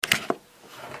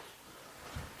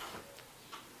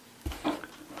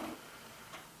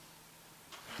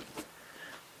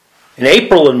In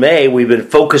April and May, we've been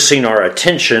focusing our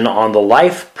attention on the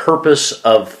life purpose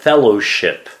of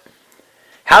fellowship.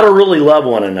 How to really love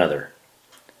one another.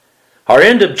 Our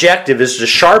end objective is to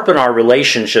sharpen our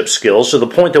relationship skills to the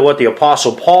point that what the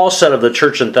Apostle Paul said of the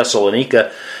church in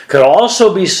Thessalonica could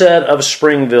also be said of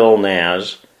Springville,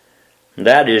 Naz.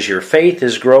 That is, your faith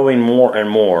is growing more and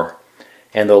more,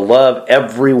 and the love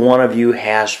every one of you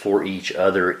has for each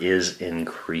other is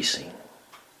increasing.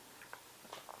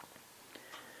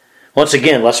 Once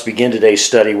again, let's begin today's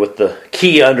study with the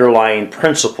key underlying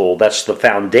principle that's the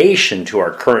foundation to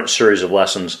our current series of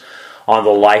lessons on the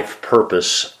life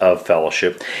purpose of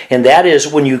fellowship. And that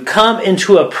is, when you come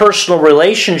into a personal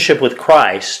relationship with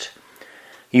Christ,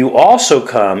 you also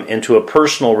come into a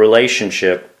personal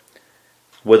relationship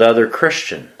with other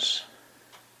Christians.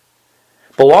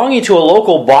 Belonging to a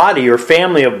local body or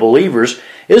family of believers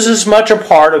is as much a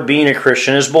part of being a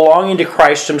Christian as belonging to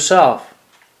Christ himself.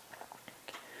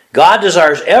 God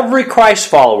desires every Christ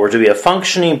follower to be a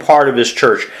functioning part of his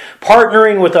church,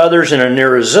 partnering with others in an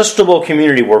irresistible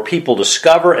community where people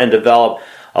discover and develop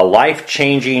a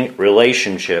life-changing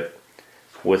relationship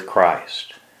with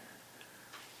Christ.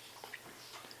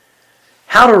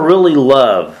 How to really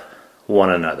love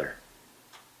one another.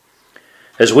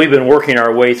 As we've been working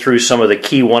our way through some of the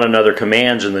key one another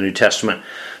commands in the New Testament,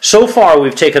 so far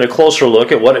we've taken a closer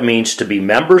look at what it means to be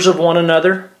members of one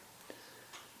another,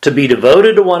 to be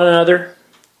devoted to one another,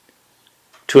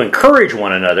 to encourage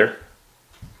one another,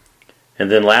 and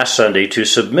then last Sunday to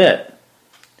submit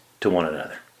to one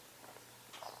another.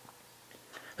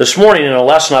 This morning in a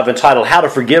lesson I've entitled, How to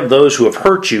Forgive Those Who Have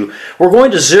Hurt You, we're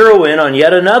going to zero in on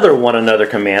yet another one another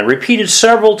command, repeated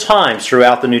several times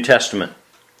throughout the New Testament.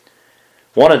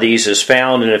 One of these is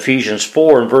found in Ephesians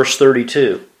 4 and verse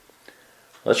 32.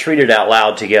 Let's read it out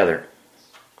loud together.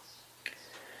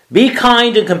 Be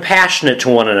kind and compassionate to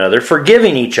one another,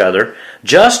 forgiving each other,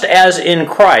 just as in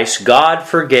Christ God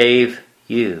forgave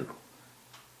you.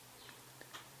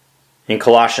 In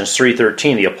Colossians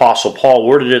 3:13, the Apostle Paul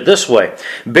worded it this way,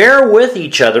 Bear with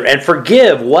each other and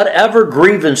forgive whatever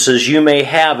grievances you may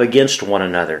have against one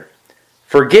another.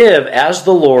 Forgive as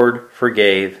the Lord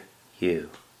forgave you.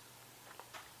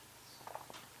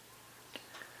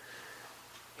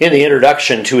 In the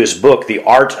introduction to his book, The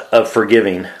Art of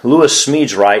Forgiving, Lewis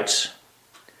Smedes writes,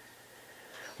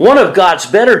 One of God's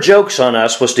better jokes on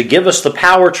us was to give us the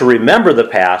power to remember the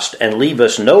past and leave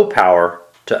us no power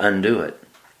to undo it.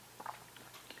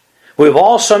 We've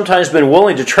all sometimes been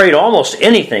willing to trade almost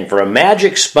anything for a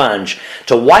magic sponge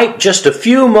to wipe just a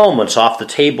few moments off the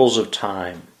tables of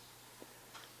time.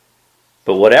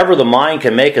 But whatever the mind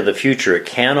can make of the future, it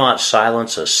cannot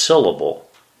silence a syllable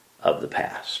of the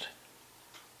past.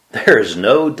 There is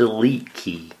no delete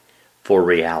key for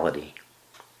reality.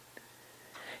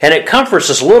 And it comforts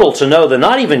us little to know that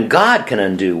not even God can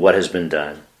undo what has been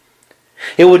done.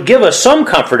 It would give us some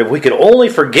comfort if we could only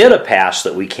forget a past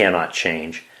that we cannot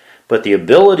change. But the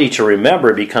ability to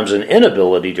remember becomes an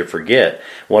inability to forget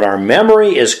when our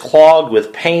memory is clogged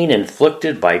with pain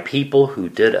inflicted by people who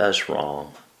did us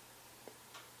wrong.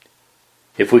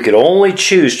 If we could only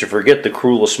choose to forget the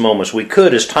cruelest moments, we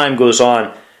could, as time goes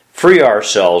on, free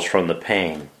ourselves from the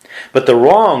pain. But the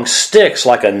wrong sticks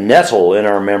like a nettle in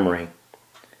our memory.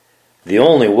 The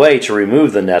only way to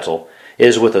remove the nettle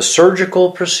is with a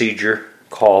surgical procedure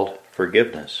called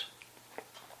forgiveness.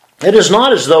 It is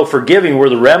not as though forgiving were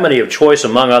the remedy of choice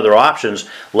among other options,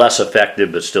 less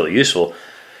effective but still useful.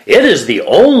 It is the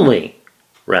only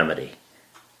remedy.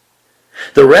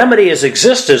 The remedy has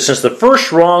existed since the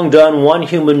first wrong done one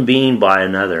human being by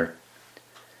another.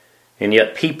 And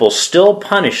yet people still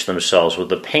punish themselves with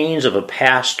the pains of a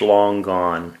past long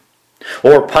gone,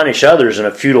 or punish others in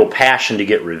a futile passion to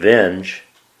get revenge.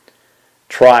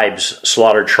 Tribes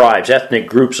slaughter tribes, ethnic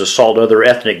groups assault other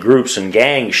ethnic groups, and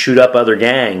gangs shoot up other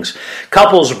gangs.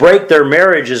 Couples break their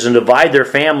marriages and divide their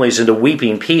families into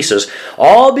weeping pieces,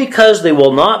 all because they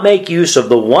will not make use of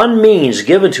the one means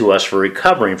given to us for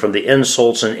recovering from the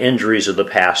insults and injuries of the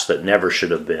past that never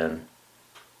should have been.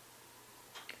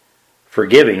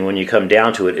 Forgiving, when you come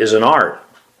down to it, is an art,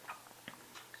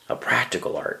 a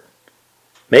practical art,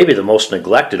 maybe the most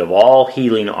neglected of all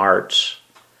healing arts.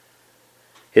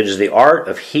 It is the art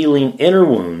of healing inner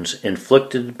wounds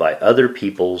inflicted by other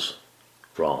people's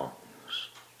wrongs.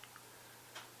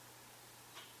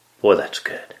 Boy, that's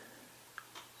good.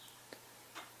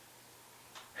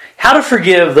 How to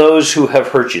forgive those who have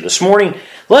hurt you. This morning,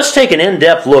 let's take an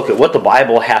in-depth look at what the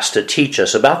Bible has to teach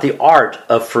us about the art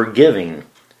of forgiving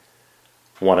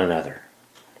one another.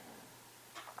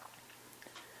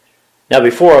 Now,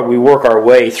 before we work our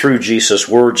way through Jesus'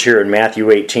 words here in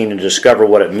Matthew 18 and discover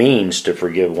what it means to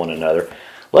forgive one another,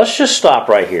 Let's just stop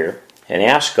right here and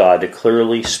ask God to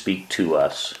clearly speak to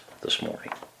us this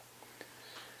morning.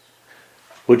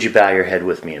 Would you bow your head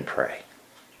with me and pray?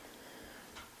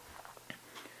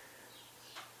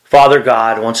 Father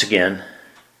God, once again,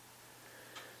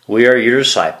 we are your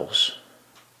disciples.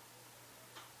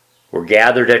 We're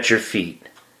gathered at your feet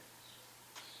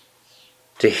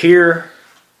to hear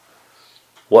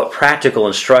what practical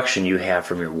instruction you have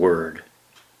from your word.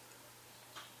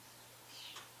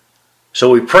 So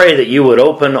we pray that you would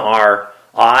open our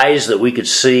eyes that we could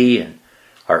see and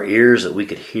our ears that we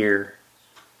could hear,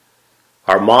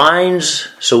 our minds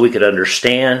so we could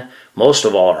understand, most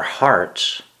of all our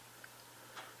hearts,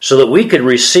 so that we could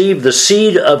receive the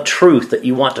seed of truth that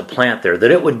you want to plant there, that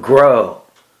it would grow,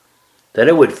 that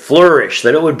it would flourish,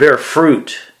 that it would bear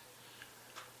fruit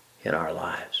in our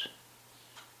lives.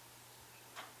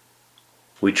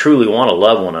 We truly want to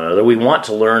love one another. We want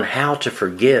to learn how to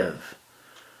forgive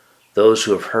those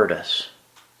who have hurt us.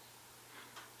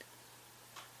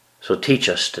 So teach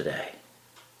us today,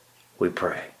 we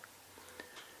pray.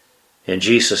 In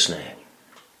Jesus' name.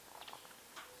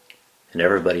 And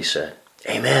everybody said,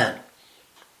 Amen.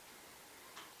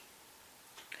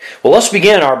 Well, let's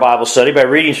begin our Bible study by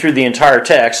reading through the entire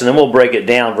text, and then we'll break it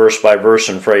down verse by verse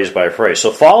and phrase by phrase.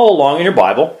 So follow along in your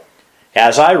Bible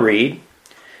as I read.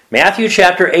 Matthew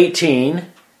chapter 18,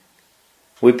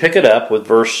 we pick it up with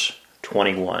verse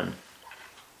 21.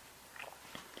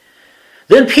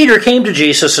 Then Peter came to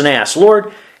Jesus and asked,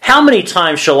 Lord, how many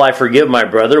times shall I forgive my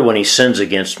brother when he sins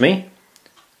against me?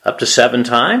 Up to 7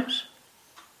 times?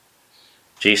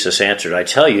 Jesus answered, I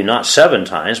tell you, not 7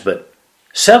 times, but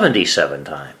 77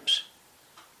 times.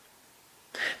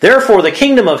 Therefore, the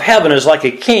kingdom of heaven is like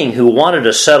a king who wanted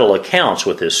to settle accounts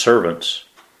with his servants.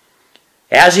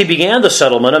 As he began the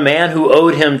settlement, a man who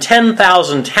owed him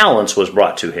 10,000 talents was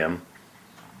brought to him.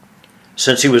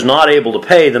 Since he was not able to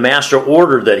pay, the master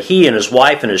ordered that he and his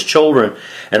wife and his children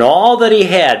and all that he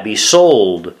had be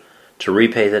sold to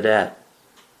repay the debt.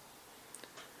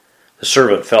 The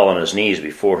servant fell on his knees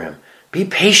before him. Be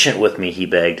patient with me, he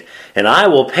begged, and I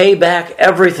will pay back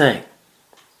everything.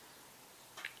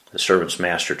 The servant's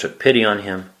master took pity on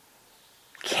him,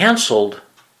 canceled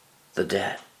the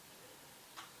debt,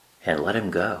 and let him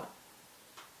go.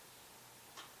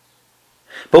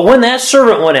 But when that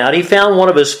servant went out, he found one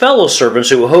of his fellow servants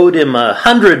who owed him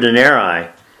 100 denarii.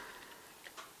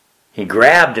 He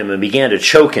grabbed him and began to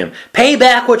choke him. Pay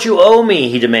back what you owe me,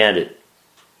 he demanded.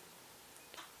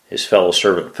 His fellow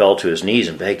servant fell to his knees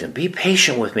and begged him, be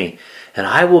patient with me, and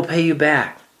I will pay you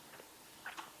back.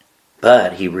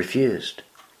 But he refused.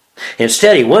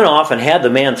 Instead, he went off and had the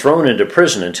man thrown into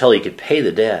prison until he could pay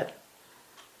the debt.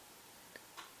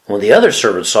 When the other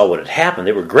servants saw what had happened,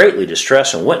 they were greatly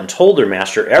distressed and went and told their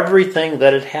master everything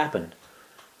that had happened.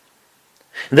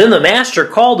 Then the master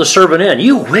called the servant in.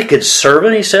 You wicked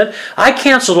servant, he said. I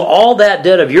canceled all that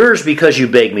debt of yours because you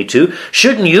begged me to.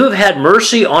 Shouldn't you have had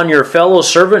mercy on your fellow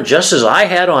servant just as I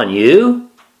had on you?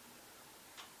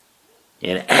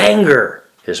 In anger,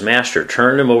 his master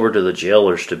turned him over to the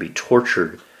jailers to be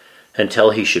tortured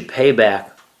until he should pay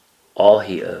back all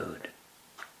he owed.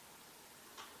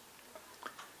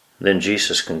 Then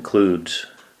Jesus concludes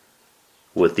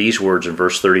with these words in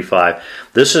verse 35.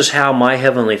 This is how my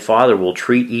heavenly Father will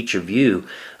treat each of you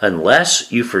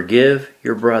unless you forgive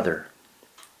your brother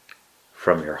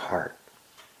from your heart.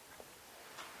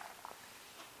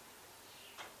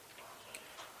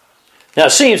 Now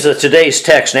it seems that today's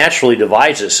text naturally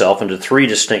divides itself into 3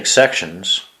 distinct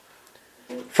sections.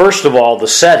 First of all, the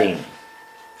setting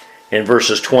in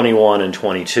verses 21 and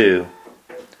 22.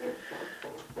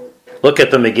 Look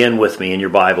at them again with me in your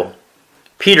Bible.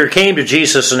 Peter came to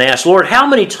Jesus and asked, Lord, how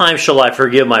many times shall I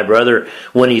forgive my brother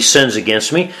when he sins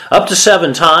against me? Up to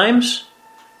 7 times?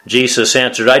 Jesus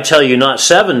answered, I tell you, not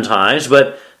 7 times,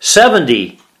 but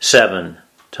 77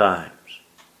 times.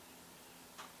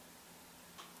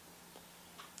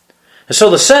 And so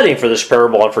the setting for this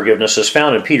parable on forgiveness is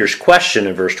found in Peter's question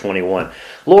in verse 21.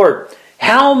 Lord,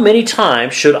 how many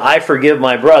times should I forgive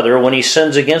my brother when he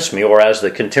sins against me? Or as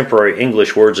the contemporary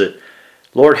English words it,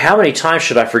 Lord, how many times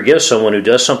should I forgive someone who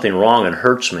does something wrong and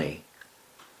hurts me?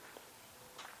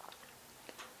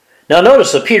 Now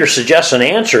notice that Peter suggests an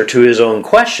answer to his own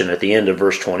question at the end of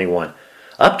verse 21.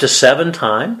 Up to 7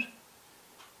 times?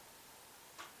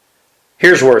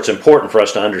 Here's where it's important for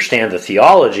us to understand the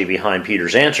theology behind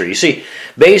Peter's answer. You see,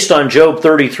 based on Job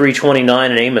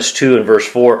 33:29 and Amos 2 and verse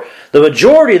 4, the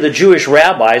majority of the Jewish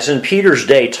rabbis in Peter's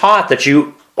day taught that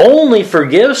you only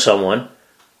forgive someone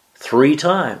 3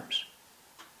 times.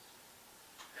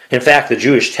 In fact, the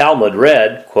Jewish Talmud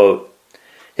read, quote,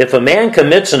 if a man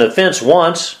commits an offense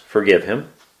once, forgive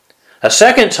him. A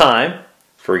second time,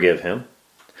 forgive him.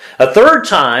 A third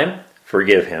time,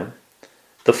 forgive him.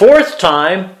 The fourth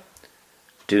time,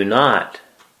 do not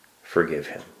forgive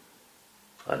him.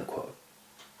 Unquote.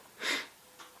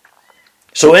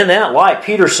 So in that light,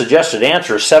 Peter's suggested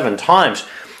answer 7 times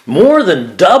more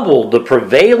than doubled the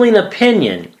prevailing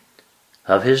opinion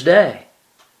of his day.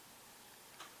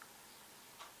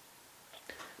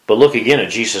 But look again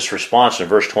at Jesus' response in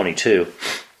verse 22.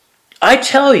 I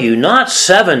tell you, not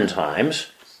 7 times,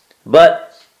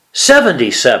 but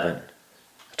 77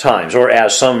 times, or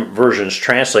as some versions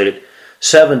translate it,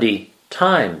 70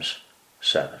 times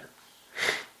 7.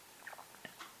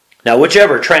 Now,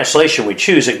 whichever translation we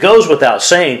choose, it goes without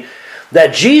saying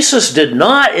that Jesus did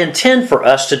not intend for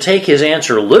us to take his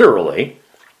answer literally,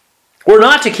 or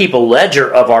not to keep a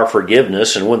ledger of our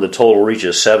forgiveness, and when the total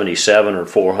reaches 77 or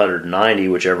 490,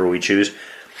 whichever we choose,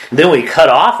 then we cut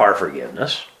off our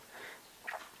forgiveness.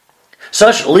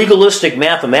 Such legalistic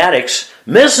mathematics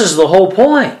misses the whole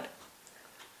point.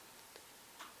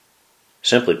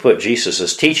 Simply put, Jesus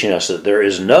is teaching us that there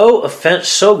is no offense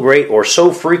so great or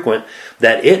so frequent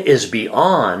that it is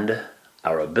beyond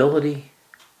our ability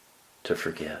to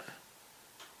forgive.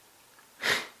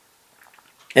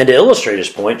 And to illustrate his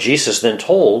point, Jesus then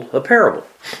told a parable,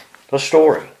 a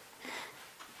story.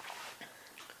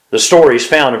 The story is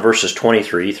found in verses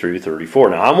 23 through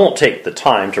 34. Now, I won't take the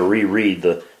time to reread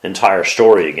the entire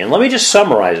story again. Let me just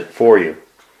summarize it for you.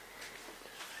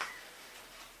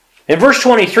 In verse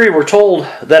 23, we're told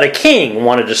that a king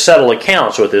wanted to settle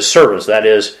accounts with his servants. That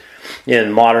is,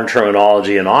 in modern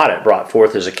terminology, an audit brought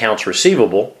forth his accounts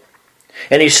receivable.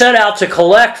 And he set out to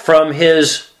collect from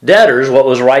his debtors what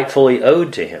was rightfully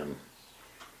owed to him.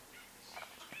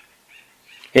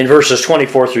 In verses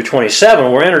 24 through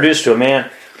 27, we're introduced to a man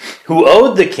who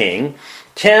owed the king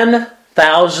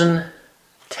 10,000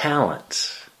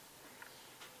 talents.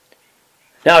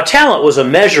 Now, a talent was a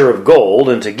measure of gold,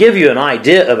 and to give you an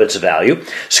idea of its value,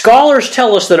 scholars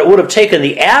tell us that it would have taken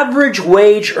the average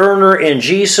wage earner in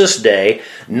Jesus' day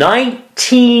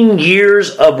 19 years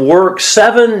of work,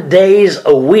 7 days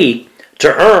a week,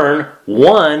 to earn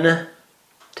 1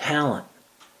 talent.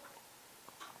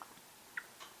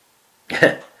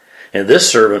 And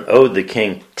this servant owed the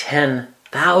king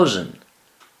 10,000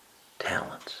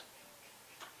 talents.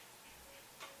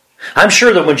 I'm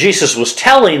sure that when Jesus was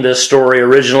telling this story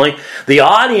originally, the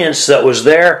audience that was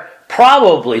there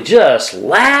probably just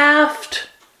laughed.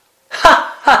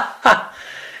 Ha ha ha!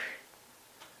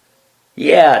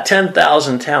 Yeah,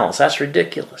 10,000 talents. That's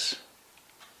ridiculous.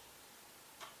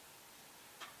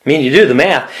 I mean, you do the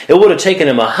math, it would have taken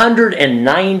him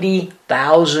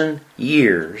 190,000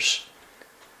 years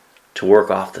to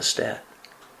work off this debt.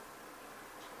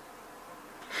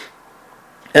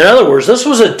 In other words, this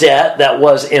was a debt that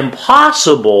was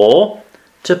impossible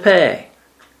to pay.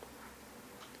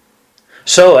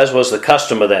 So, as was the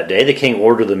custom of that day, the king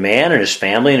ordered the man and his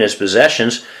family and his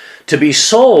possessions to be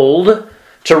sold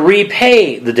to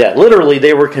repay the debt. Literally,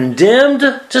 they were condemned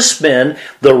to spend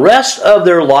the rest of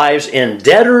their lives in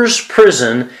debtor's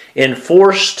prison in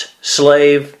forced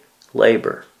slave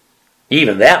labor.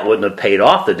 Even that wouldn't have paid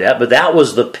off the debt, but that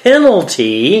was the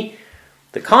penalty,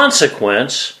 the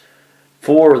consequence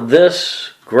for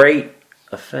this great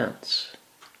offense.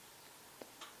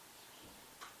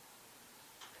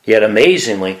 Yet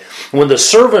amazingly, when the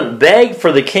servant begged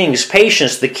for the king's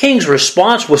patience, the king's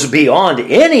response was beyond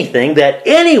anything that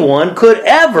anyone could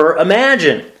ever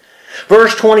imagine.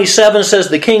 Verse 27 says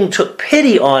the king took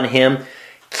pity on him,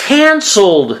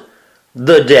 canceled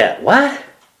the debt. What?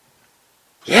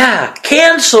 Yeah,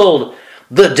 canceled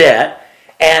the debt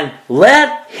and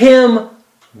let him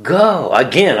go.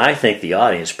 Again, I think the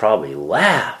audience probably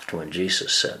laughed when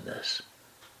Jesus said this.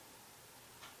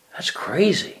 That's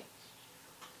crazy.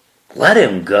 Let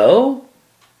him go?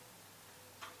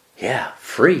 Yeah,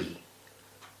 free.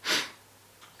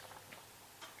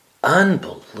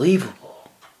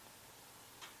 Unbelievable.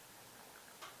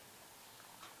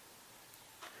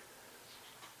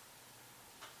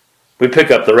 We pick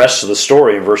up the rest of the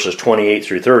story in verses 28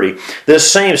 through 30.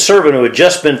 This same servant who had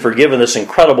just been forgiven this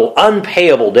incredible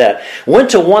unpayable debt went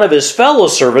to one of his fellow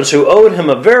servants who owed him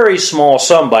a very small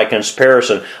sum by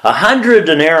comparison, 100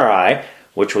 denarii,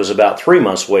 which was about 3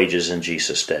 months' wages in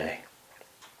Jesus' day.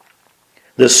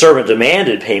 This servant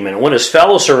demanded payment, and when his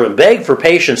fellow servant begged for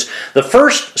patience, the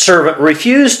first servant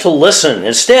refused to listen.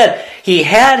 Instead, he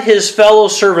had his fellow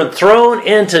servant thrown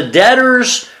into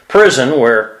debtor's prison,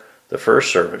 where the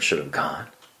first servant should have gone.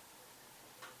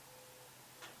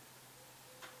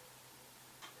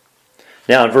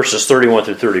 Now in verses 31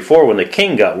 through 34, when the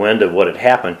king got wind of what had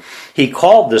happened, he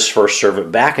called this first servant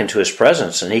back into his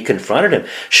presence, and he confronted him.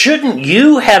 "Shouldn't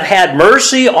you have had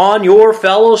mercy on your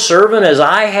fellow servant as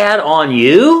I had on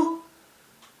you?"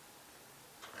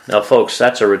 Now folks,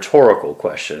 that's a rhetorical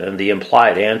question, and the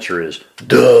implied answer is,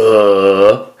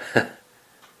 duh.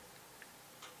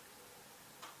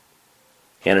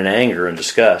 And in anger and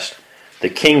disgust, the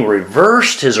king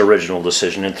reversed his original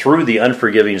decision and threw the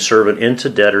unforgiving servant into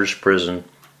debtor's prison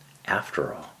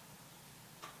after all.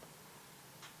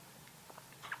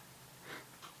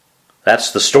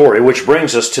 That's the story, which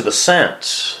brings us to the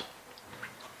sense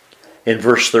in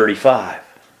verse 35.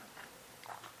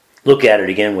 Look at it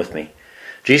again with me.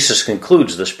 Jesus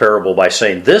concludes this parable by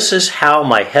saying, "This is how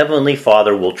my heavenly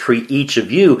Father will treat each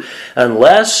of you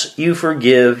unless you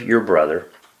forgive your brother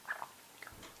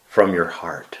from your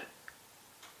heart."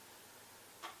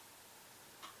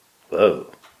 Whoa.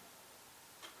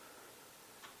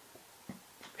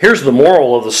 Here's the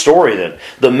moral of the story then.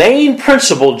 The main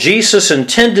principle Jesus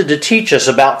intended to teach us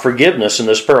about forgiveness in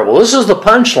this parable. This is the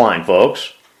punchline,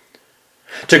 folks.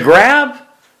 To grab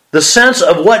the sense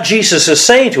of what Jesus is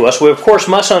saying to us, we of course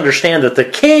must understand that the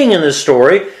king in this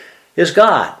story is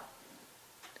God.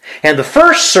 And the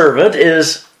first servant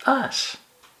is us.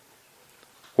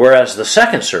 Whereas the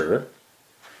second servant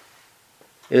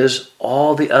is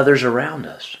all the others around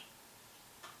us.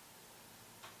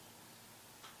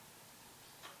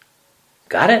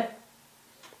 Got it?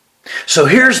 So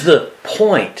here's the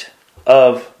point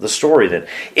of the story then.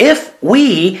 If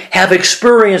we have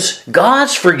experienced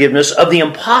God's forgiveness of the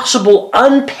impossible,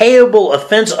 unpayable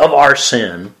offense of our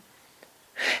sin,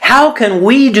 how can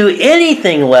we do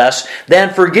anything less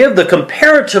than forgive the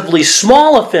comparatively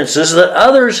small offenses that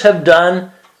others have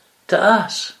done to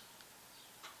us?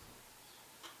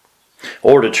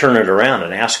 Or to turn it around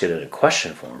and ask it in a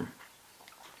question form,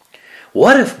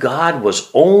 what if God was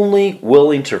only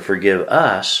willing to forgive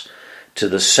us to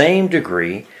the same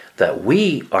degree that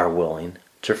we are willing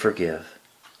to forgive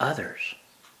others?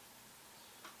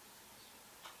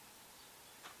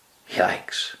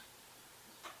 Yikes.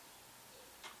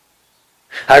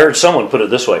 I heard someone put it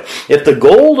this way. If the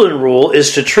golden rule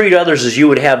is to treat others as you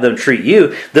would have them treat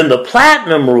you, then the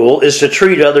platinum rule is to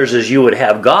treat others as you would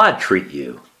have God treat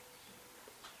you.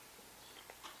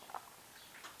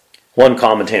 One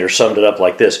commentator summed it up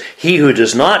like this: "He who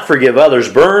does not forgive others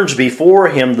burns before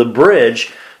him the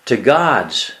bridge to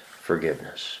God's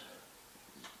forgiveness."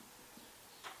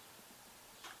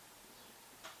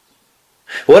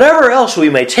 Whatever else we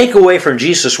may take away from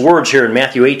Jesus' words here in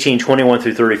Matthew 18:21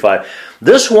 through 35,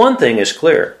 this one thing is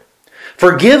clear.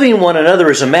 Forgiving one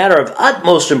another is a matter of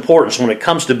utmost importance when it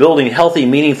comes to building healthy,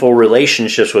 meaningful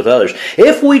relationships with others.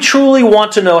 If we truly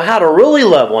want to know how to really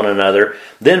love one another,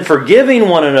 then forgiving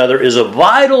one another is a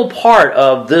vital part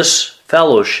of this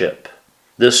fellowship,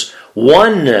 this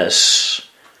oneness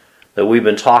that we've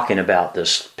been talking about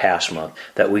this past month,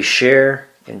 that we share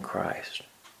in Christ.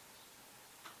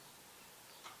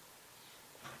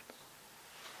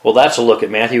 Well, that's a look at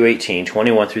Matthew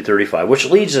 18:21 through 35, which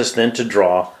leads us then to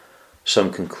draw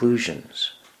some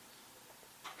conclusions.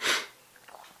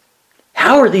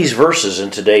 How are these verses in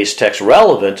today's text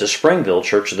relevant to Springville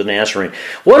Church of the Nazarene?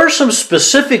 What are some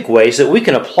specific ways that we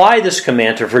can apply this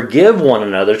command to forgive one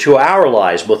another to our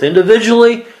lives, both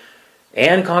individually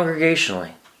and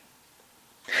congregationally?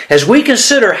 As we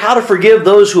consider how to forgive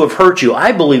those who have hurt you,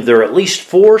 I believe there are at least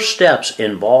 4 steps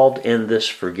involved in this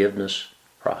forgiveness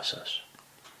process.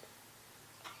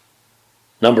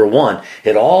 Number 1,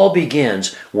 it all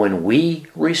begins when we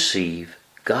receive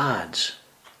God's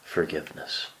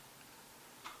forgiveness.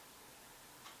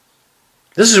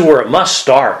 This is where it must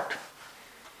start.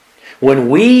 When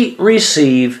we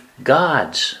receive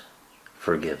God's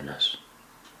forgiveness.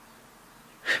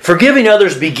 Forgiving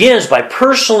others begins by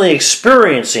personally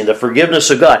experiencing the forgiveness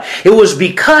of God. It was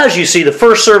because, you see, the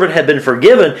first servant had been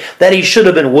forgiven that he should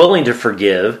have been willing to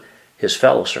forgive his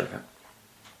fellow servant.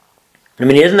 I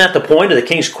mean, isn't that the point of the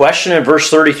king's question in verse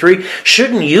 33?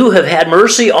 Shouldn't you have had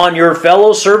mercy on your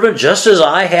fellow servant just as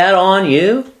I had on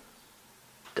you?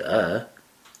 Duh.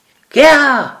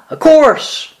 Yeah, of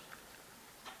course.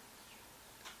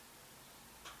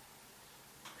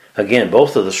 Again,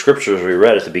 both of the scriptures we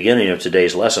read at the beginning of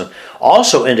today's lesson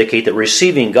also indicate that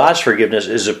receiving God's forgiveness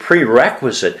is a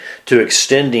prerequisite to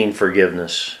extending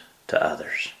forgiveness to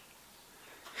others.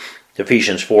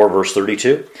 Ephesians 4 verse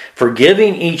 32,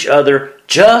 forgiving each other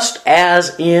just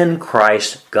as in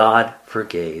Christ God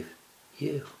forgave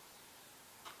you.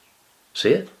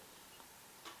 See it?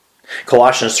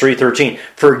 Colossians 3:13,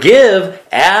 forgive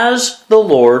as the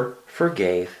Lord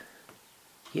forgave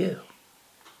you.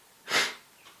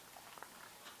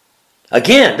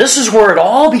 Again, this is where it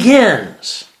all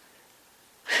begins.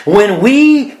 When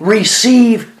we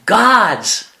receive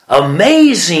God's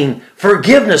amazing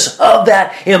forgiveness of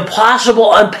that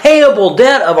impossible, unpayable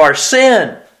debt of our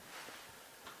sin.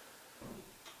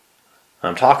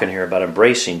 I'm talking here about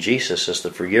embracing Jesus as the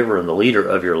forgiver and the leader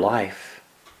of your life.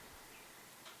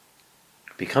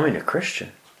 Becoming a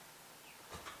Christian.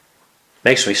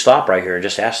 Makes me stop right here and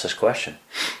just ask this question.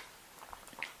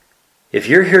 If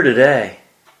you're here today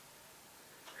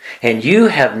and you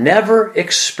have never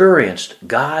experienced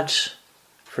God's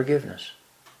forgiveness,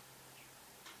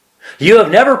 you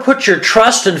have never put your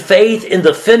trust and faith in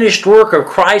the finished work of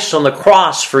Christ on the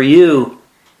cross for you,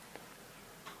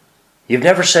 you've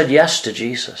never said yes to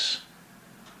Jesus,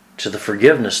 to the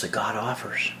forgiveness that God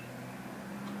offers.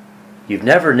 You've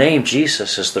never named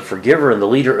Jesus as the forgiver and the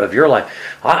leader of your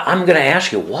life. I'm going to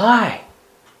ask you, why?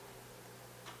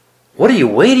 What are you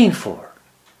waiting for?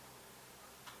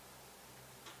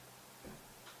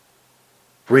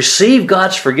 Receive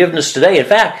God's forgiveness today. In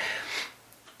fact,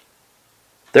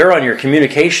 there on your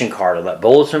communication card, on that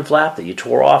bulletin flap that you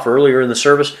tore off earlier in the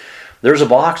service, there's a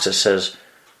box that says,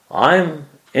 I'm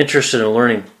interested in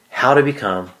learning how to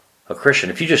become a Christian.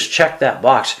 If you just check that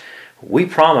box, we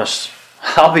promise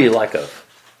I'll be like a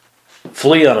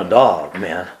flea on a dog,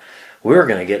 man. We're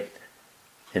going to get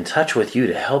in touch with you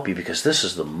to help you, because this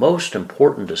is the most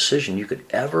important decision you could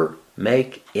ever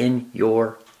make in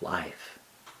your life.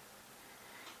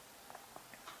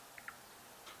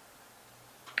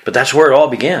 But that's where it all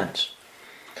begins.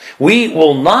 We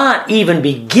will not even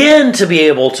begin to be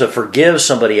able to forgive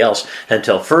somebody else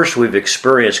until first we've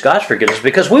experienced God's forgiveness,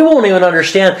 because we won't even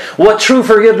understand what true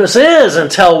forgiveness is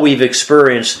until we've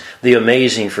experienced the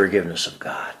amazing forgiveness of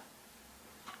God.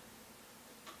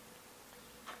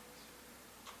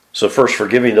 So first,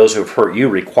 forgiving those who have hurt you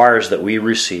requires that we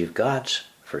receive God's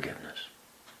forgiveness.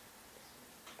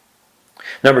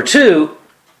 Number two,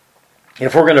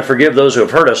 if we're going to forgive those who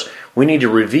have hurt us, we need to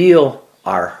reveal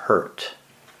our hurt.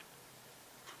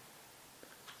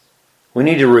 We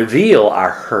need to reveal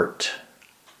our hurt.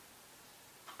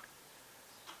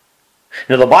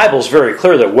 Now, the Bible is very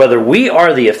clear that whether we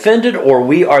are the offended or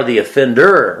we are the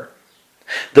offender,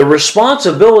 the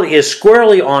responsibility is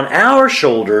squarely on our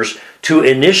shoulders to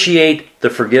initiate the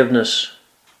forgiveness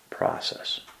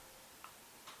process.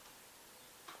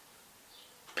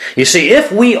 You see,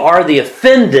 if we are the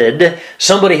offended,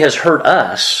 somebody has hurt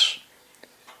us.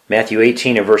 Matthew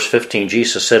 18 and verse 15,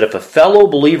 Jesus said, if a fellow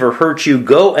believer hurts you,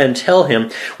 go and tell him,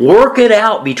 work it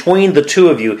out between the two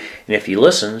of you. And if he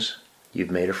listens,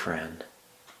 you've made a friend.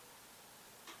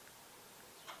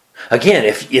 Again,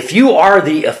 if you are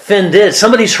the offended,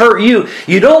 somebody's hurt you,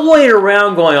 you don't wait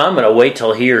around going, I'm going to wait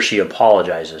till he or she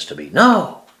apologizes to me.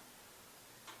 No.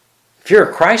 If you're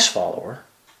a Christ follower,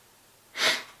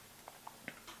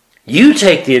 you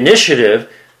take the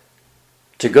initiative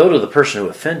to go to the person who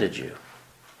offended you.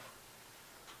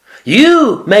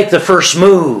 You make the first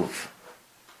move.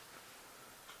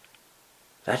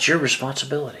 That's your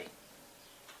responsibility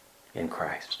in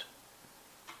Christ.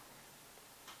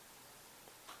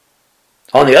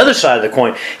 On the other side of the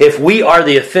coin, if we are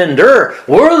the offender,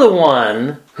 we're the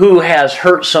one who has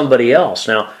hurt somebody else.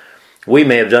 Now, we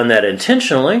may have done that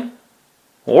intentionally,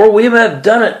 or we may have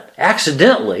done it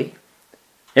accidentally,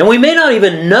 and we may not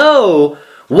even know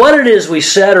what it is we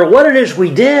said or what it is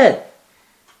we did.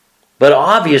 But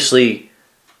obviously,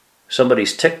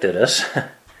 somebody's ticked at us.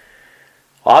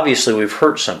 Obviously, we've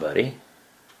hurt somebody.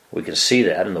 We can see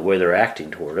that in the way they're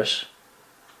acting toward us.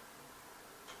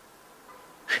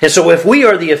 And so if we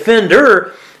are the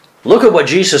offender, look at what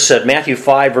Jesus said, Matthew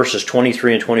 5, verses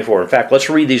 23 and 24. In fact, let's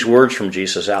read these words from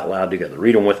Jesus out loud together.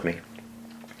 Read them with me.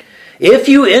 If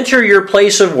you enter your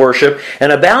place of worship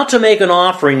and about to make an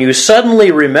offering, you suddenly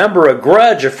remember a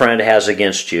grudge a friend has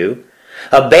against you,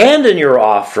 abandon your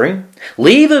offering,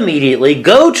 leave immediately,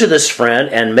 go to this friend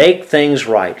and make things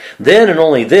right. Then and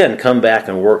only then come back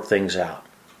and work things out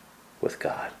with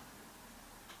God.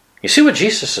 You see what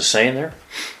Jesus is saying there?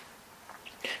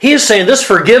 He is saying this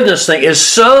forgiveness thing is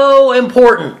so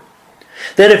important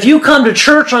that if you come to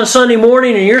church on Sunday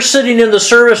morning and you're sitting in the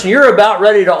service and you're about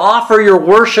ready to offer your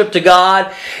worship to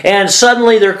God, and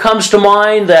suddenly there comes to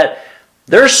mind that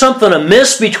there's something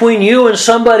amiss between you and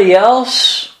somebody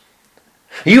else,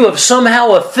 you have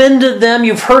somehow offended them,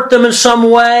 you've hurt them in some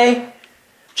way,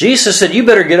 Jesus said, you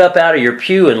better get up out of your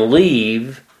pew and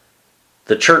leave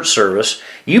the church service.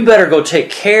 You better go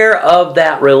take care of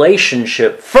that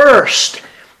relationship first.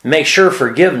 Make sure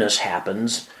forgiveness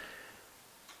happens,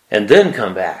 and then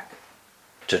come back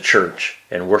to church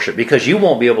and worship, because you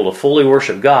won't be able to fully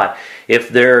worship God if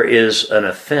there is an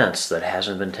offense that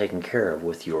hasn't been taken care of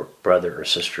with your brother or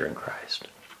sister in Christ.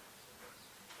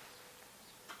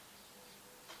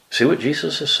 See what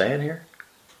Jesus is saying here?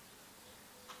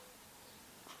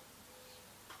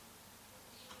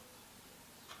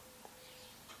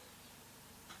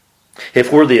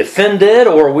 If we're the offended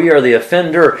or we are the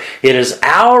offender, it is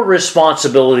our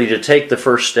responsibility to take the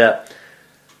first step,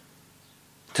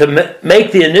 to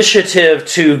make the initiative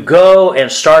to go and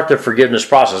start the forgiveness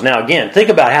process. Now again, think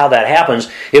about how that happens.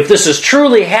 If this is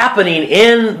truly happening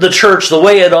in the church the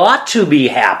way it ought to be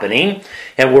happening,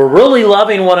 and we're really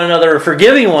loving one another and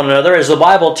forgiving one another as the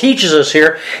Bible teaches us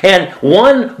here, and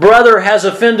one brother has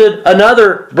offended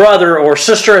another brother or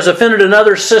sister has offended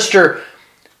another sister,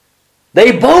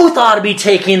 they both ought to be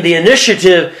taking the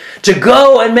initiative to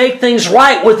go and make things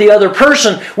right with the other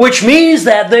person, which means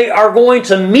that they are going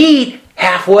to meet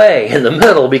halfway in the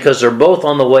middle because they're both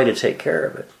on the way to take care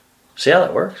of it. See how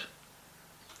that works?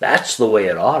 That's the way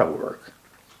it ought to work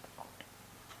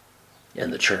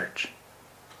in the church.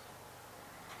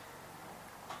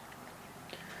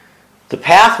 The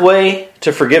pathway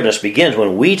to forgiveness begins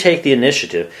when we take the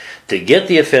initiative to get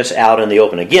the offense out in the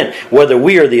open. Again, whether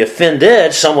we are the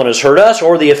offended, someone has hurt us,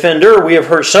 or the offender, we have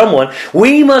hurt someone,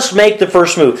 we must make the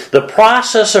first move. The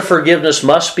process of forgiveness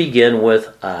must begin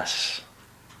with us.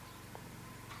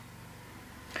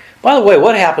 By the way,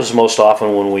 what happens most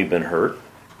often when we've been hurt?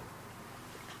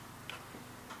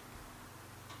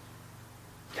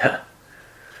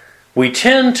 We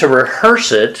tend to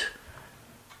rehearse it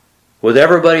with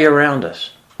everybody around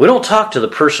us. We don't talk to the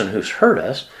person who's hurt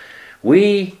us.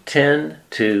 We tend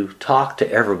to talk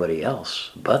to everybody else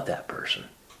but that person.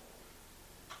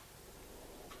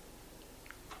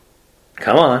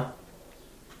 Come on.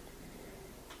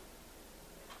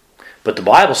 But the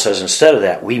Bible says instead of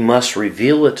that, we must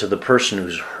reveal it to the person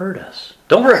who's hurt us.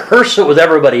 Don't rehearse it with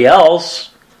everybody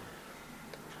else.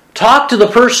 Talk to the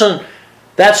person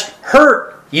that's hurt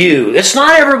you. It's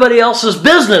not everybody else's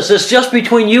business. It's just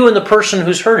between you and the person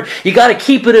who's hurt. You got to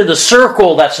keep it in the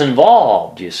circle that's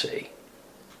involved, you see.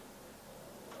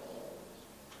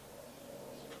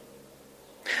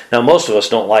 Now, most of us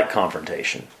don't like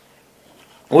confrontation.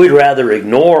 We'd rather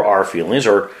ignore our feelings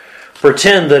or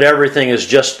pretend that everything is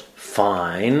just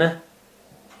fine.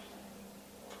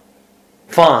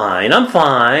 Fine, I'm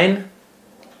fine.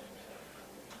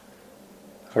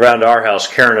 Around our house,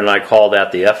 Karen and I call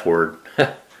that the F word.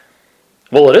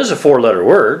 Well, it is a 4-letter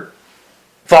word.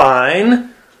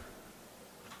 Fine.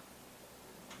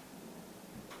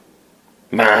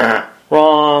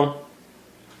 Wrong.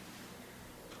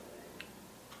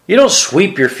 You don't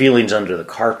sweep your feelings under the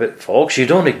carpet, folks. You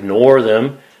don't ignore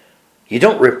them. You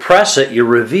don't repress it. You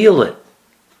reveal it.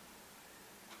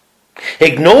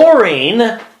 Ignoring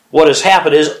what has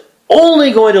happened is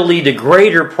only going to lead to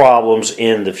greater problems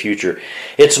in the future.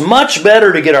 It's much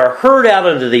better to get our hurt out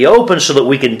into the open so that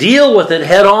we can deal with it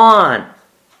head on.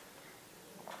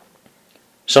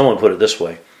 Someone put it this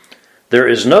way: there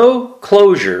is no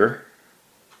closure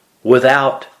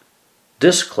without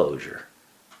disclosure.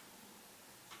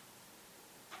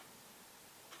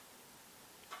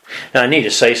 Now I need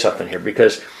to say something here,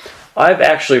 because I've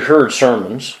actually heard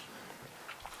sermons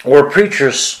where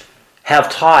preachers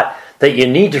have taught that you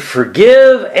need to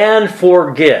forgive and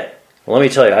forget. Well, let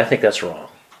me tell you, I think that's wrong.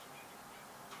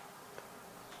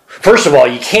 First of all,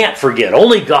 you can't forget.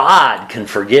 Only God can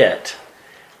forget.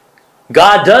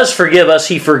 God does forgive us.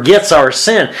 He forgets our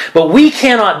sin. But we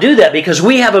cannot do that because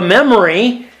we have a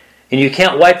memory, and you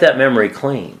can't wipe that memory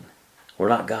clean. We're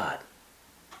not God.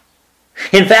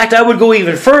 In fact, I would go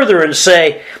even further and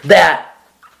say that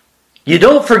you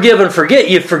don't forgive and forget.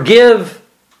 You forgive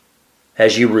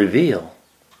as you reveal.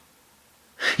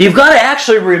 You've got to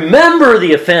actually remember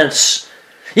the offense.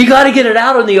 You've got to get it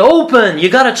out in the open.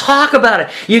 You've got to talk about it.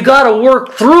 You've got to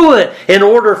work through it in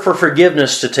order for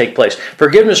forgiveness to take place.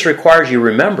 Forgiveness requires you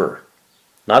remember,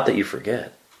 not that you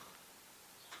forget.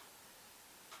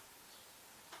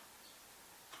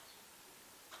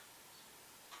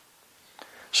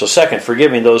 So second,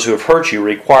 forgiving those who have hurt you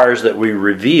requires that we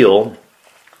reveal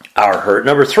our hurt.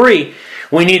 Number 3,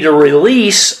 we need to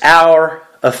release our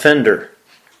offender.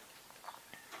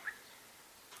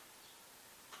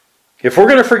 If we're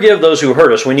going to forgive those who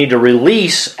hurt us, we need to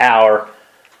release our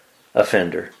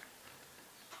offender.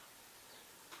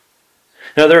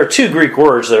 Now, there are 2 Greek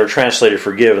words that are translated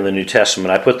forgive in the New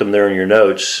Testament. I put them there in your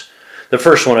notes. The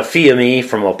first one, aphiemi,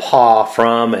 from apa,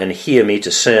 from, and hiemi, to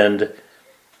send.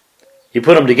 You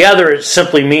put them together, it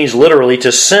simply means literally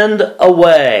to send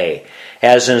away,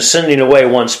 as in sending away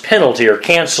one's penalty or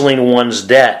canceling one's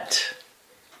debt.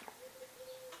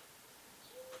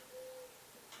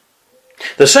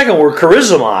 The second word,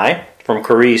 charizomai, from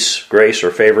charis, grace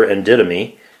or favor, and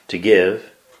didomi, to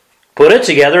give. Put it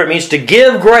together, it means to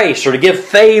give grace or to give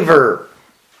favor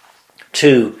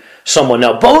to someone.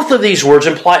 Now, both of these words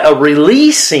imply a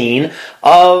releasing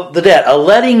of the debt, a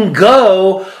letting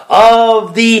go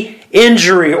of the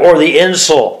injury or the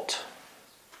insult.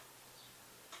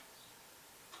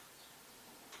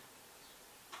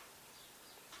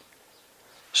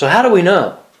 So how do we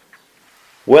know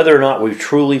whether or not we've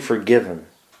truly forgiven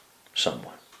someone?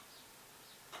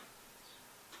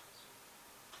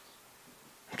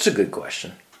 It's a good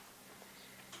question.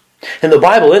 And the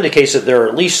Bible indicates that there are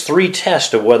at least 3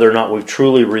 tests of whether or not we've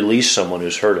truly released someone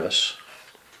who's hurt us.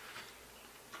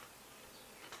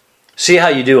 See how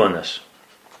you do on this.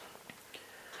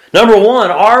 Number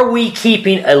 1, are we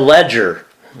keeping a ledger?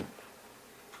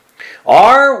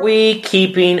 Are we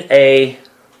keeping a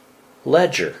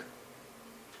ledger?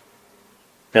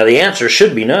 Now the answer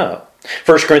should be no.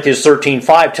 1 Corinthians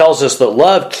 13:5 tells us that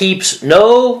love keeps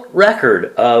no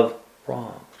record of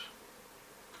wrongs.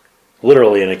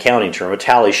 Literally an accounting term, a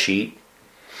tally sheet,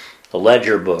 a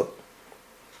ledger book.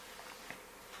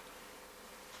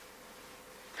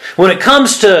 When it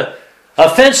comes to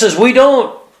offenses, we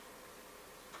don't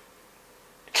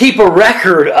keep a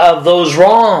record of those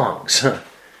wrongs.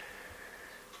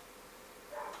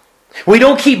 We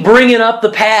don't keep bringing up the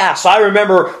past. I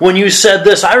remember when you said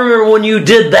this. I remember when you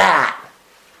did that.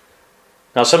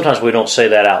 Now, sometimes we don't say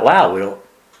that out loud. We don't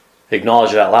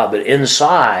acknowledge it out loud. But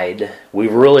inside, we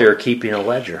really are keeping a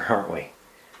ledger, aren't we?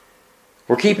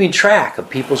 We're keeping track of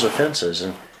people's offenses.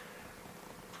 And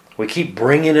we keep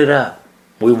bringing it up.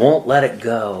 We won't let it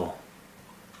go.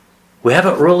 We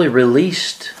haven't really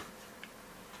released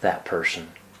that person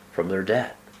from their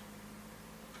debt.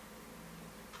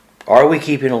 Are we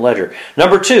keeping a ledger?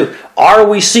 Number 2, are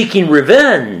we seeking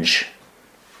revenge?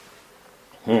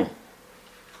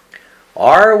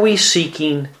 Are we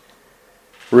seeking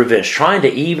revenge? Trying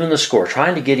to even the score,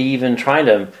 trying to get even, trying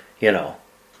to,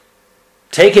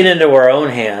 take it into our own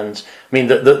hands. I mean,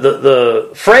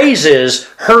 the phrase is,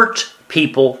 hurt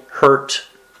people hurt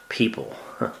people.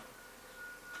 And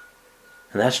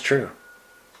that's true.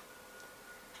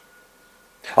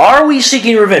 Are we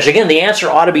seeking revenge? Again, the answer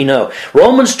ought to be no.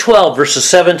 Romans 12, verses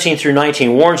 17 through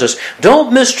 19 warns us,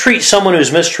 don't mistreat someone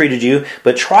who's mistreated you,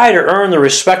 but try to earn the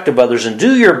respect of others and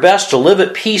do your best to live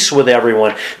at peace with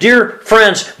everyone. Dear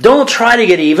friends, don't try to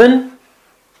get even.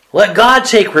 Let God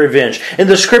take revenge. In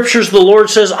the Scriptures, the Lord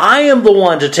says, I am the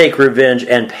one to take revenge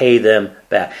and pay them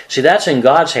back. See, that's in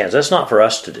God's hands. That's not for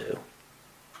us to do.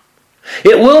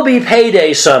 It will be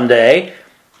payday someday.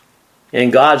 In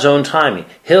God's own timing.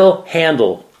 He'll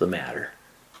handle the matter.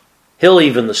 He'll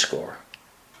even the score.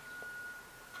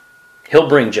 He'll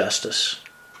bring justice,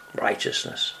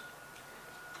 righteousness.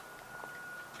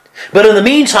 But in the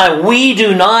meantime, we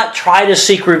do not try to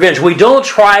seek revenge. We don't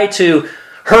try to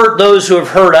hurt those who have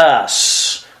hurt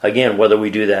us. Again, whether we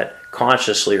do that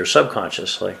consciously or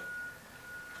subconsciously.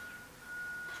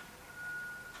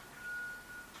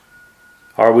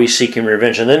 Are we seeking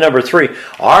revenge? And then number 3,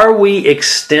 are we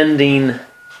extending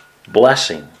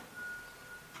blessing?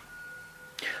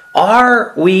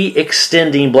 Are we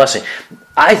extending blessing?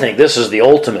 I think this is the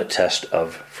ultimate test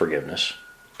of forgiveness.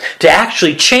 To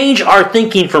actually change our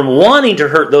thinking from wanting to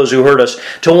hurt those who hurt us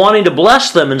to wanting to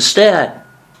bless them instead.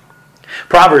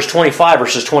 Proverbs 25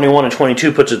 verses 21 and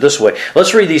 22 puts it this way.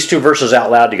 Let's read these 2 verses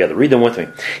out loud together. Read them with me.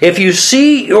 If you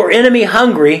see your enemy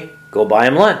hungry, go buy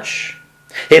him lunch.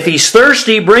 If he's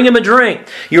thirsty, bring him a drink.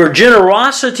 Your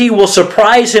generosity will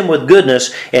surprise him with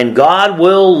goodness, and God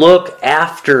will look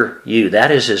after you.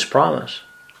 That is His promise,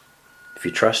 if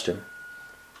you trust Him.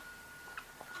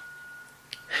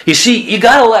 You see, you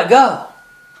got to let go.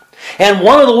 And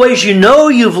one of the ways you know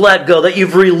you've let go, that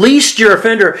you've released your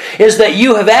offender, is that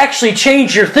you have actually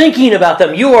changed your thinking about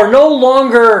them. You are no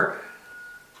longer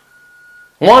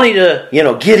wanting to,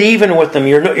 get even with them.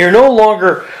 You're no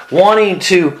longer wanting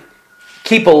to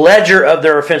keep a ledger of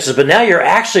their offenses, but now you're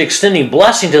actually extending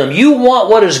blessing to them. You want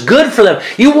what is good for them.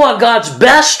 You want God's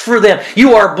best for them.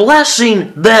 You are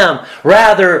blessing them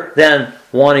rather than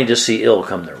wanting to see ill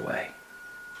come their way.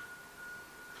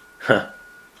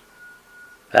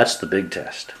 That's the big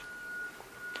test.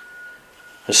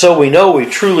 And so we know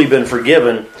we've truly been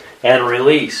forgiven and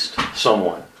released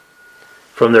someone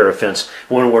from their offense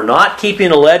when we're not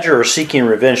keeping a ledger or seeking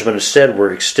revenge, but instead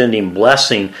we're extending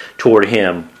blessing toward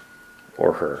him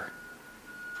or her.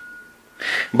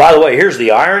 By the way, here's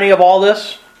the irony of all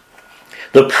this.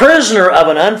 The prisoner of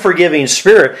an unforgiving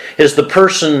spirit is the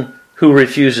person who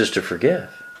refuses to forgive.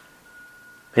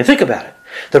 And think about it.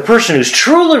 The person who's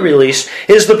truly released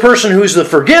is the person who's the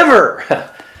forgiver.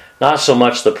 not so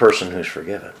much the person who's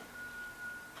forgiven.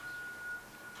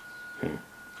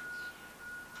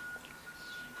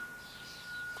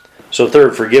 So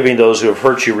third, forgiving those who have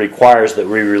hurt you requires that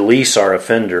we release our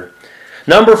offender.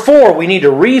 Number 4, we need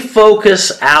to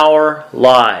refocus our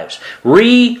lives.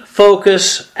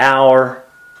 Refocus our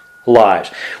lives.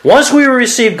 Once we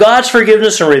receive God's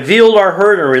forgiveness and revealed our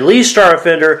hurt and released our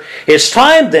offender, it's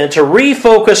time then to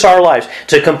refocus our lives,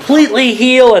 to completely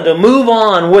heal and to move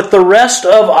on with the rest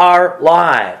of our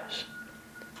lives.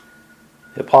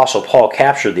 The Apostle Paul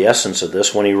captured the essence of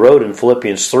this when he wrote in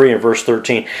Philippians 3 and verse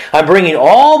 13, I'm bringing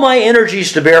all my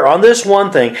energies to bear on this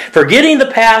one thing, forgetting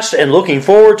the past and looking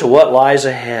forward to what lies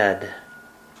ahead.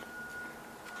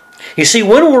 You see,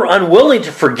 when we're unwilling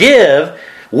to forgive,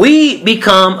 we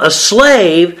become a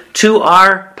slave to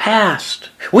our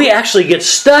past. We actually get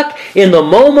stuck in the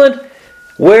moment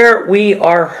where we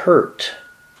are hurt.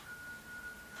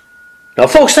 Now,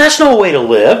 folks, that's no way to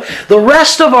live. The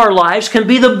rest of our lives can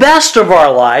be the best of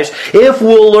our lives if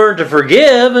we'll learn to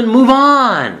forgive and move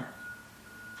on.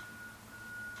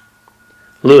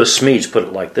 Lewis Smedes put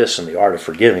it like this in The Art of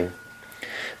Forgiving.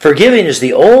 Forgiving is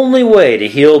the only way to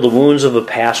heal the wounds of a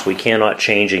past we cannot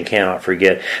change and cannot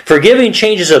forget. Forgiving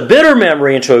changes a bitter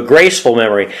memory into a graceful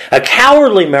memory, a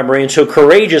cowardly memory into a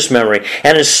courageous memory,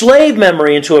 and a enslaved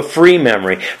memory into a free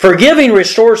memory. Forgiving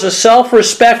restores the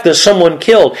self-respect that someone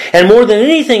killed, and more than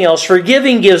anything else,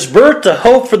 forgiving gives birth to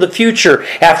hope for the future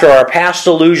after our past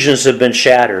illusions have been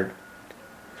shattered.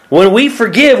 When we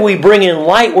forgive, we bring in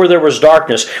light where there was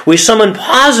darkness. We summon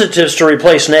positives to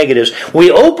replace negatives.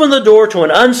 We open the door to an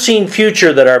unseen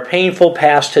future that our painful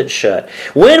past had shut.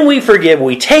 When we forgive,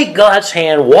 we take God's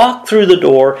hand, walk through the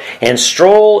door, and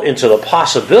stroll into the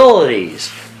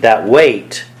possibilities that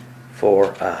wait for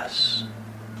us.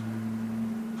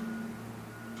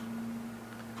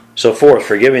 So fourth,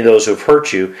 forgiving those who have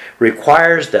hurt you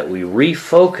requires that we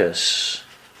refocus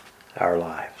our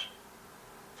lives.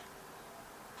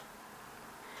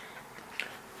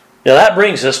 Now that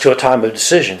brings us to a time of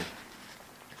decision.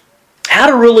 How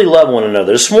to really love one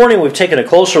another. This morning we've taken a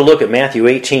closer look at Matthew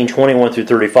 18, 21 through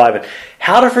 35, and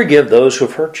how to forgive those who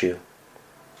have hurt you.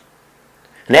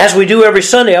 And as we do every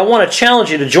Sunday, I want to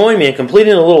challenge you to join me in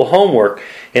completing a little homework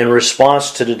in response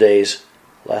to today's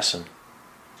lesson.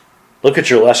 Look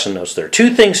at your lesson notes there.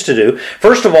 2 things to do.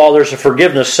 First of all, there's a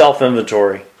forgiveness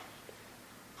self-inventory.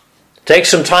 Take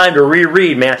some time to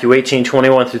reread Matthew 18,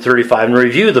 21 through 35 and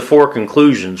review the 4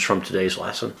 conclusions from today's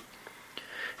lesson.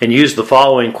 And use the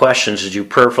following questions as you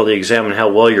prayerfully examine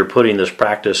how well you're putting into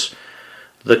practice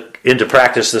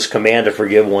this command to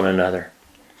forgive one another.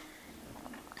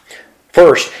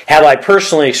 First, have I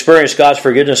personally experienced God's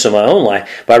forgiveness in my own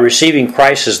life by receiving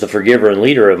Christ as the forgiver and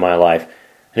leader of my life?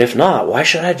 And if not, why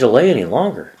should I delay any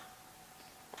longer?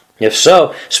 If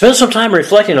so, spend some time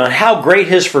reflecting on how great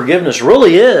His forgiveness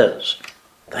really is,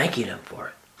 thanking Him for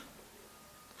it.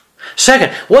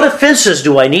 Second, what offenses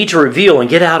do I need to reveal and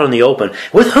get out in the open?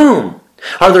 With whom?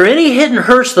 Are there any hidden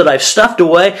hurts that I've stuffed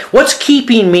away? What's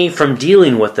keeping me from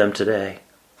dealing with them today?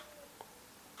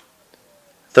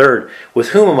 Third, with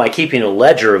whom am I keeping a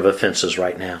ledger of offenses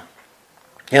right now?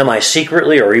 Am I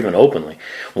secretly or even openly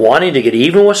wanting to get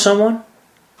even with someone?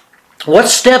 What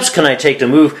steps can I take to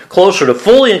move closer to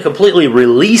fully and completely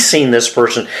releasing this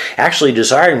person, actually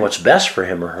desiring what's best for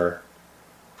him or her?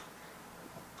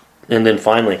 And then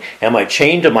finally, am I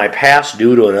chained to my past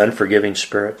due to an unforgiving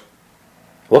spirit?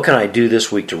 What can I do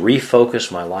this week to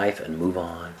refocus my life and move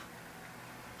on?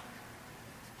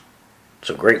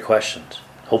 So great questions.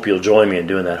 Hope you'll join me in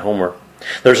doing that homework.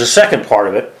 There's a second part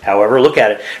of it, however. Look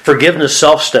at it. Forgiveness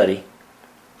self-study.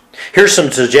 Here's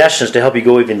some suggestions to help you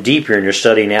go even deeper in your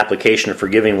study and application of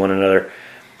forgiving one another.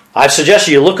 I've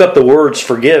suggested you look up the words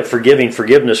forgive, forgiving,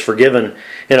 forgiveness, forgiven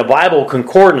in a Bible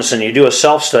concordance, and you do a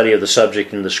self-study of the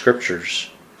subject in the Scriptures.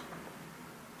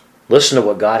 Listen to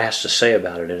what God has to say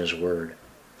about it in His Word.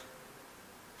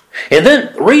 And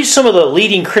then read some of the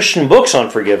leading Christian books on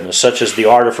forgiveness, such as The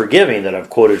Art of Forgiving that I've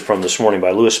quoted from this morning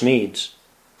by Lewis Smedes.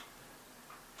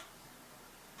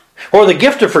 Or The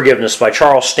Gift of Forgiveness by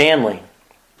Charles Stanley.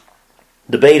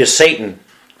 Debate of Satan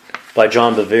by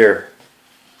John Bevere.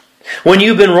 When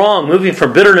You've Been Wrong, Moving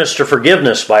from Bitterness to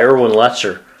Forgiveness by Erwin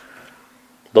Lutzer.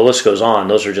 The list goes on.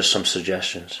 Those are just some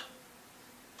suggestions.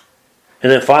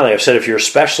 And then finally, I've said if you're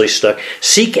especially stuck,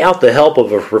 seek out the help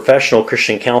of a professional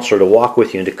Christian counselor to walk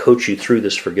with you and to coach you through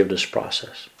this forgiveness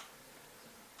process.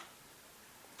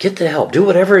 Get the help. Do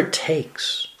whatever it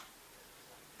takes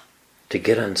to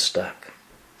get unstuck.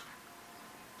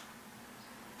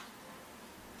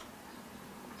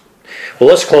 Well,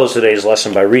 let's close today's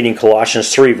lesson by reading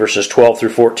Colossians 3, verses 12 through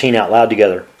 14 out loud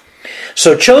together.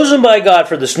 So chosen by God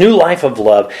for this new life of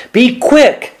love, be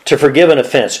quick to forgive an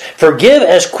offense. Forgive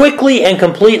as quickly and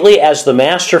completely as the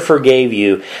Master forgave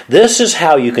you. This is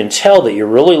how you can tell that you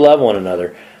really love one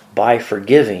another, by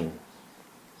forgiving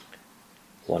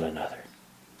one another.